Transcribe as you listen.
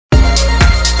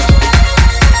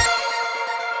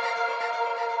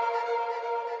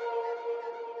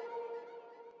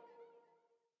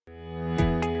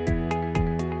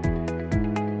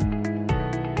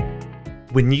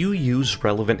When you use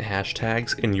relevant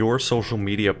hashtags in your social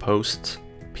media posts,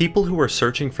 people who are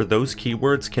searching for those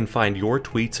keywords can find your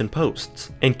tweets and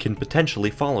posts, and can potentially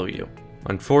follow you.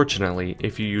 Unfortunately,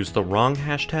 if you use the wrong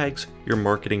hashtags, your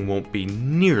marketing won't be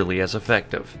nearly as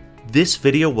effective. This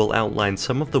video will outline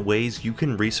some of the ways you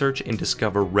can research and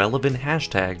discover relevant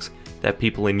hashtags that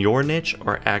people in your niche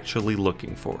are actually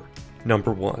looking for.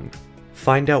 Number 1.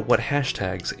 Find out what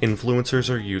hashtags influencers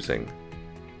are using.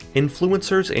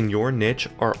 Influencers in your niche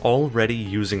are already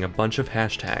using a bunch of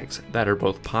hashtags that are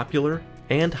both popular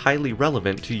and highly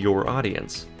relevant to your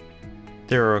audience.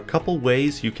 There are a couple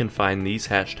ways you can find these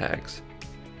hashtags.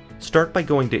 Start by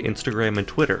going to Instagram and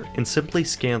Twitter and simply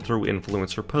scan through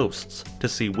influencer posts to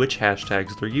see which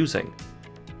hashtags they're using.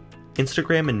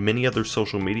 Instagram and many other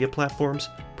social media platforms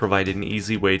provide an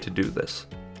easy way to do this.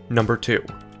 Number 2.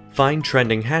 Find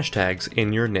trending hashtags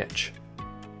in your niche.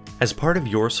 As part of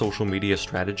your social media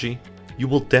strategy, you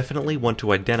will definitely want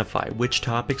to identify which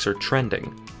topics are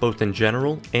trending, both in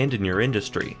general and in your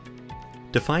industry.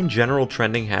 To find general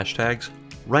trending hashtags,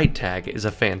 RightTag is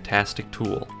a fantastic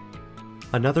tool.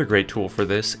 Another great tool for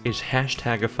this is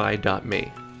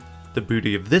Hashtagify.me. The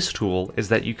beauty of this tool is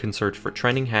that you can search for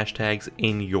trending hashtags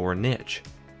in your niche.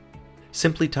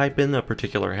 Simply type in a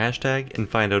particular hashtag and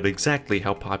find out exactly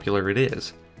how popular it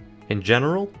is. In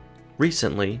general,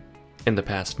 recently, in the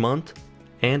past month,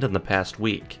 and in the past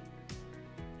week.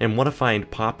 And want to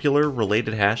find popular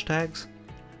related hashtags?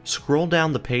 Scroll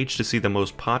down the page to see the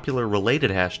most popular related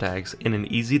hashtags in an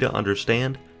easy to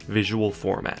understand visual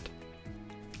format.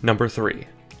 Number 3.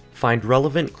 Find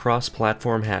relevant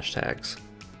cross-platform hashtags.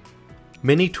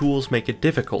 Many tools make it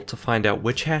difficult to find out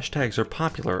which hashtags are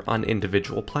popular on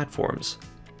individual platforms.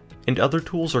 And other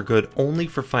tools are good only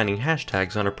for finding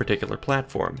hashtags on a particular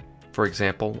platform. For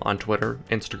example, on Twitter,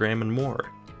 Instagram, and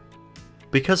more.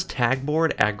 Because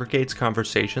Tagboard aggregates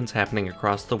conversations happening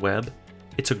across the web,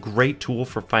 it's a great tool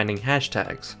for finding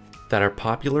hashtags that are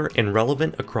popular and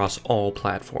relevant across all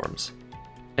platforms.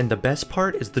 And the best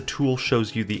part is the tool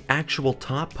shows you the actual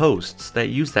top posts that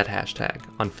use that hashtag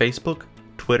on Facebook,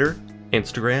 Twitter,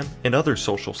 Instagram, and other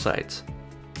social sites.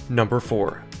 Number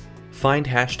 4. Find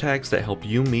hashtags that help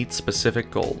you meet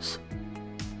specific goals.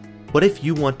 What if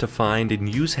you want to find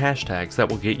and use hashtags that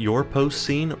will get your post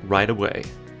seen right away?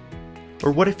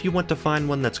 Or what if you want to find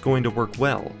one that's going to work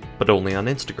well, but only on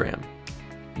Instagram?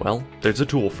 Well, there's a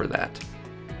tool for that.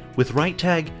 With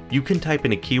RightTag, you can type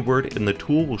in a keyword and the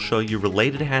tool will show you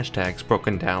related hashtags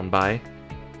broken down by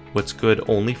what's good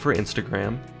only for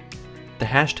Instagram, the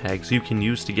hashtags you can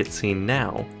use to get seen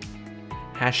now,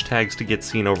 hashtags to get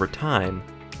seen over time,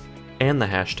 and the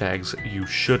hashtags you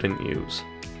shouldn't use.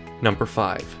 Number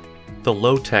 5. The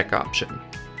low-tech option,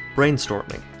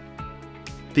 brainstorming.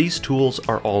 These tools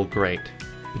are all great,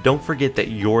 but don't forget that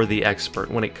you're the expert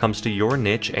when it comes to your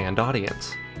niche and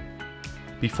audience.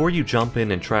 Before you jump in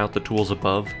and try out the tools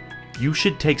above, you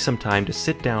should take some time to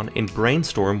sit down and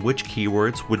brainstorm which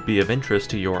keywords would be of interest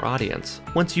to your audience.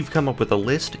 Once you've come up with a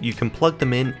list, you can plug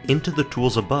them into the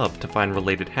tools above to find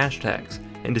related hashtags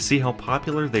and to see how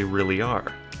popular they really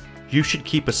are. You should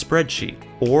keep a spreadsheet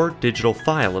or digital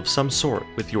file of some sort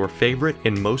with your favorite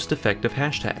and most effective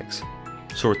hashtags.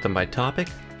 Sort them by topic,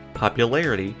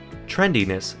 popularity,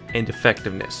 trendiness, and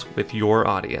effectiveness with your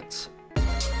audience.